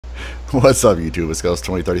What's up, YouTube? It's Ghost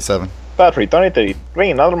 2037. Battery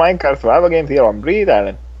 2033, another Minecraft survival game here on Breed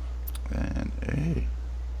Island. And hey,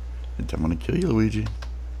 I'm gonna kill you, Luigi.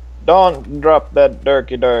 Don't drop that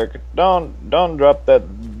dirky dirk. Don't drop that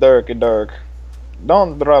dirky dirk.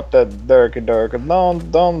 Don't drop that dirky dirk.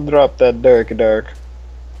 Don't drop that dirky dirk.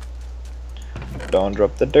 Don't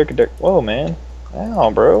drop that dirky dirk. Whoa, man.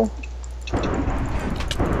 Ow, bro. Get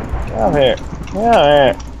out here. Get out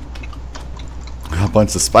here. A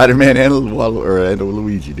bunch of Spider-Man and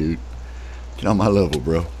Luigi, dude. Get on my level,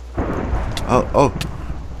 bro. Oh,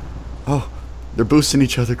 they're boosting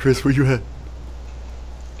each other, Chris. Where you at?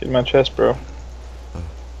 Get in my chest, bro.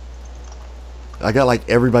 I got like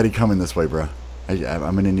everybody coming this way, bro. I'm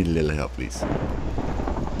gonna need a little help, please.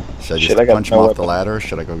 Should I just punch them off the ladder, or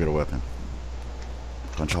should I go get a weapon?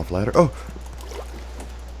 Punch off ladder. Oh,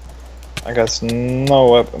 I got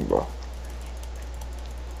no weapon, bro.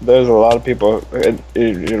 There's a lot of people. There's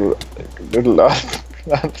a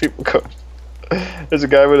lot of people coming. There's a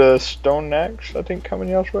guy with a stone axe, I think, coming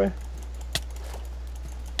your way.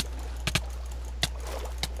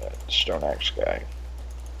 That stone axe guy.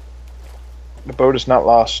 The boat is not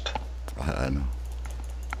lost. I know.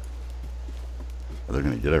 They're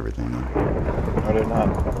gonna get everything, though. No, they're not.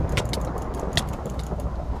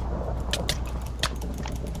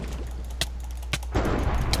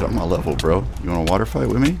 Get on my level, bro. You want a water fight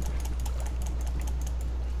with me?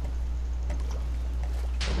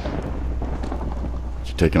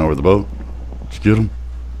 You taking over the boat? Did you get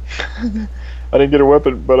him? I didn't get a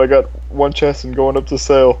weapon, but I got one chest and going up to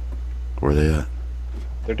sail. Where are they at?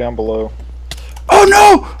 They're down below. Oh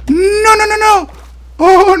no! No!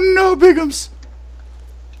 Oh no, Bigums!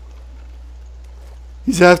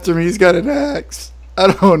 He's after me. He's got an axe.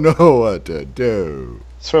 I don't know what to do.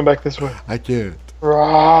 Swim back this way. I can't.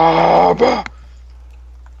 Rob!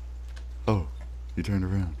 Oh, he turned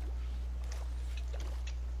around.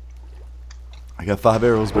 I got 5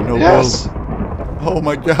 arrows, but no bows. Oh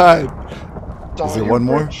my god! Is there one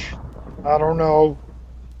more? I don't know.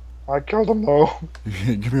 I killed him though.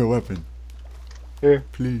 Give me a weapon. Here.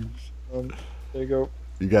 Please. There you go.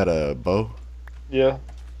 You got a bow? Yeah.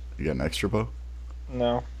 You got an extra bow?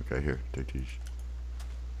 No. Okay, here. Take these.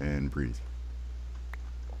 And breathe.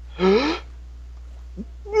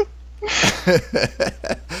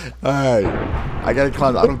 Alright. I gotta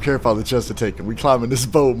climb. I don't care if all the chests are taken. We climbing this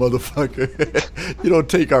boat, motherfucker. You don't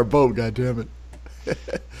take our boat, goddammit.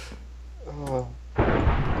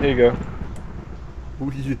 Here you go.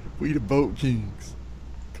 We the boat kings.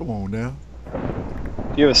 Come on now.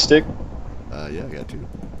 Do you have a stick? Yeah, I got 2.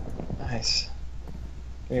 Nice.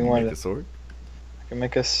 Give me You one. make a sword? I can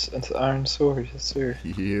make us into iron sword, yes sir.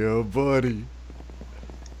 Yeah, buddy.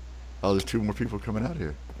 Oh, there's 2 more people coming out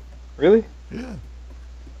here. Really? Yeah.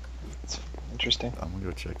 That's interesting. I'm gonna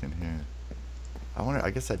go check in here. I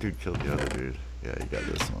guess that dude killed the other dude. Yeah, you got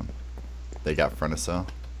this one. They got front of cell.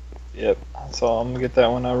 Yep. So I'm gonna get that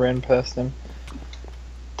one. I ran past him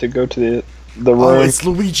to go to the room. Oh, it's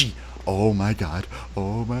Luigi. Oh my god.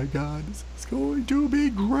 Oh my god. This is going to be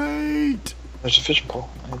great. There's a fishing pole.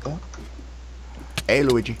 I need that. Hey,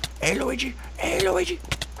 Luigi. Hey, Luigi. Hey, Luigi.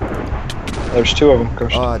 There's 2 of them,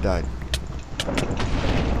 Ghost. Oh, I died.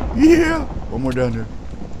 Yeah. One more down there.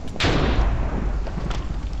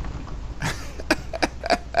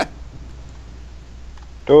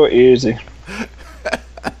 Go easy.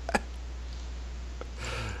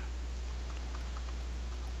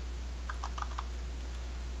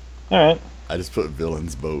 Alright. I just put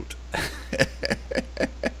villain's boat.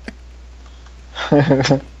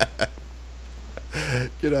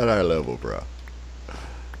 Get out our level, bro.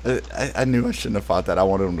 I knew I shouldn't have fought that. I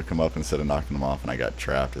wanted him to come up instead of knocking him off, and I got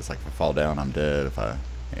trapped. It's like if I fall down, I'm dead. If I,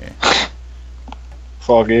 yeah. It's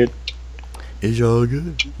all good. It's all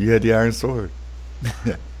good. You had the iron sword.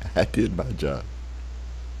 I did my job.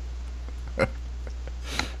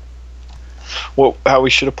 Well, how we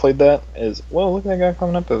should have played that is, well, look at that guy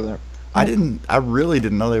coming up over there. I really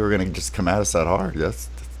didn't know they were gonna just come at us that hard. That's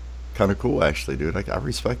kind of cool, actually, dude. I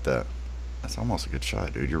respect that. That's almost a good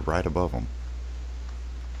shot, dude. You're right above them.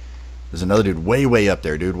 There's another dude way up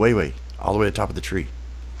there, dude. Way. All the way to the top of the tree.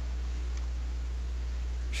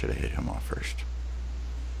 Should have hit him off first.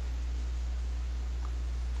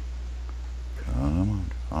 Come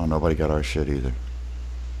on. Oh, nobody got our shit either.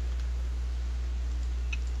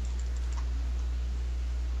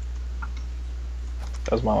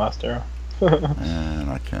 That was my last arrow. And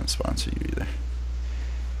I can't sponsor you either.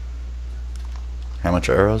 How much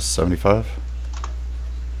arrows? 75?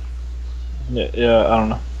 Yeah, I don't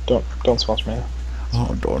know. Don't sponsor me.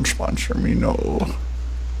 Oh, don't sponsor me, no.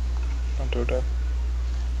 Don't do that.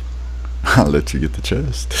 I'll let you get the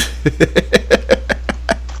chest.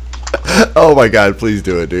 Oh my god, please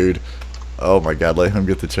do it, dude. Oh my god, let him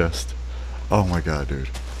get the chest. Oh my god, dude.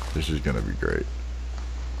 This is gonna be great.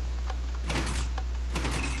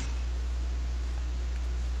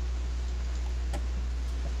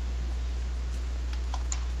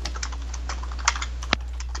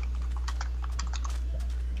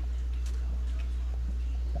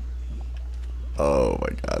 Oh my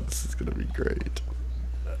god, this is gonna be great.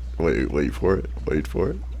 Wait for it. Wait for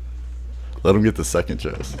it. Let him get the second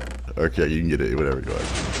chest. Okay, you can get it whatever you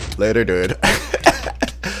want. Later, dude.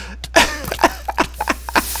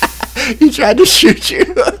 He tried to shoot you.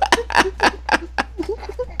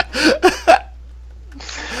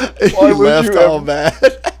 He left all mad.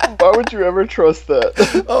 Why would you ever trust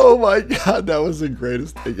that? Oh my god, that was the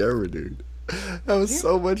greatest thing ever, dude. That was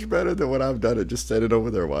so much better than what I've done it just standing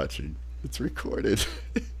over there watching. It's recorded.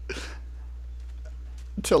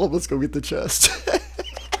 Tell him let's go get the chest.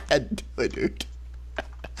 And do it, dude.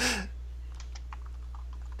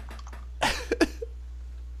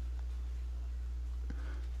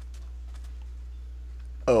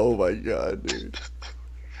 Oh my god, dude.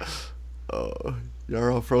 Oh,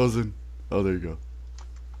 you're all frozen. Oh, there you go.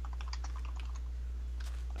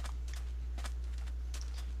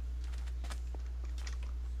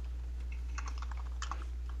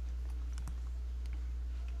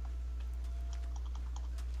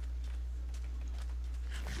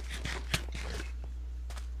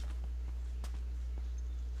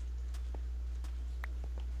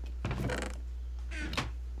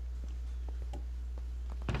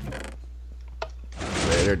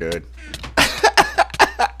 Later, dude.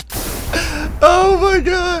 Oh my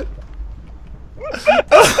god.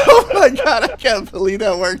 Oh my god, I can't believe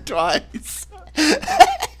that worked twice.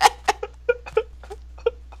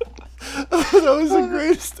 Oh, that was the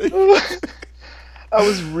greatest thing. I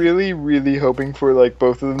was really, really hoping for like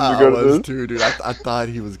both of them to go to this. Too, dude. I thought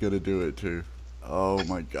he was gonna do it too. Oh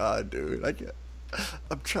my god, dude. I can't.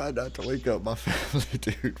 I'm trying not to wake up my family,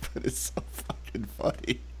 dude, but it's so fucking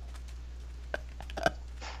funny.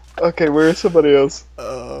 Okay, where's somebody else?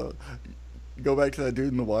 Go back to that dude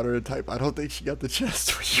in the water and type, I don't think she got the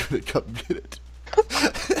chest when you gonna come get it.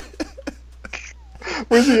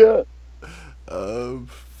 Where's he at?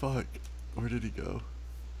 Fuck. Where did he go?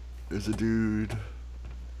 There's a dude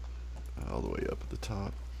all the way up at the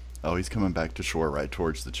top. Oh, he's coming back to shore right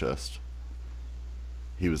towards the chest.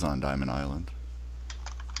 He was on Diamond Island.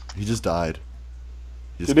 He just died.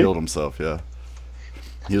 He just killed himself, yeah.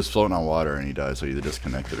 He was floating on water and he died, so he either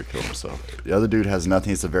disconnected or killed himself. The other dude has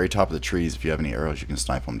nothing. It's the very top of the trees. If you have any arrows, you can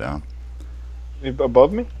snipe him down.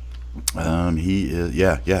 Above me? He is,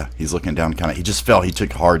 yeah. He's looking down kind of. He just fell. He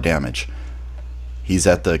took hard damage. He's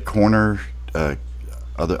at the corner, I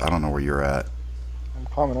don't know where you're at. I'm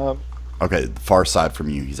climbing up. Okay, far side from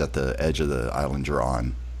you. He's at the edge of the island you're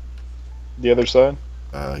on. The other side?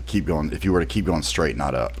 Keep going. If you were to keep going straight,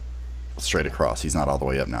 not up. Straight across. He's not all the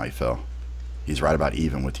way up now. He fell. He's right about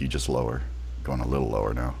even with you, just lower. Going a little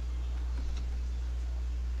lower now.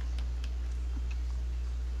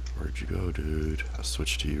 Where'd you go, dude? I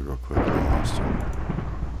switched to you real quick. I lost him.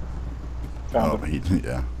 Found him.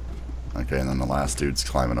 Yeah. Okay, and then the last dude's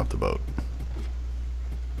climbing up the boat.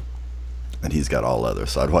 And he's got all leather,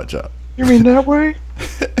 so I'd watch out. You mean that way?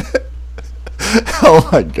 Oh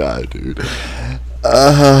my god, dude.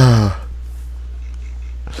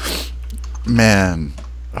 Man.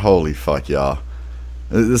 Holy fuck, y'all.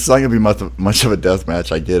 This is not gonna be much of a death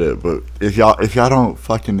match, I get it, but if y'all don't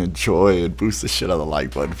fucking enjoy and boost the shit on the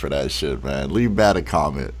like button for that shit, man, leave bad a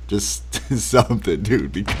comment. Just something,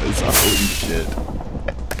 dude, because holy shit.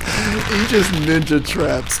 He just ninja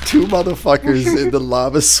traps two motherfuckers in the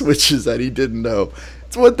lava switches that he didn't know.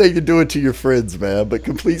 It's one thing to do it to your friends, man, but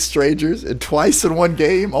complete strangers and twice in one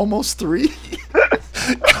game, almost 3?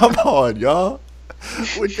 Come on, y'all.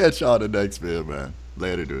 We'll catch y'all in the next video, man.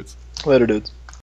 Later, dudes. Later, dudes.